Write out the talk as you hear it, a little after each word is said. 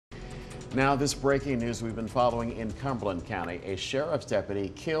Now, this breaking news we've been following in Cumberland County. A sheriff's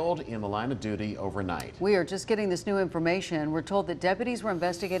deputy killed in the line of duty overnight. We are just getting this new information. We're told that deputies were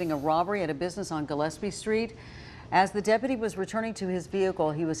investigating a robbery at a business on Gillespie Street. As the deputy was returning to his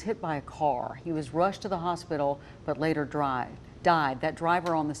vehicle, he was hit by a car. He was rushed to the hospital, but later died. That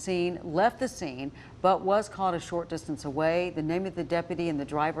driver on the scene left the scene, but was caught a short distance away. The name of the deputy and the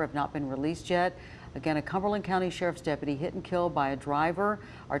driver have not been released yet. Again, a Cumberland County Sheriff's deputy hit and killed by a driver.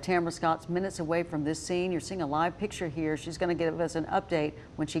 Our Tamara Scott's minutes away from this scene. You're seeing a live picture here. She's going to give us an update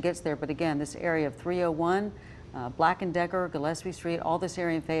when she gets there. But again, this area of 301, Black and Decker, Gillespie Street, all this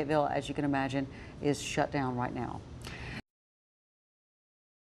area in Fayetteville, as you can imagine, is shut down right now.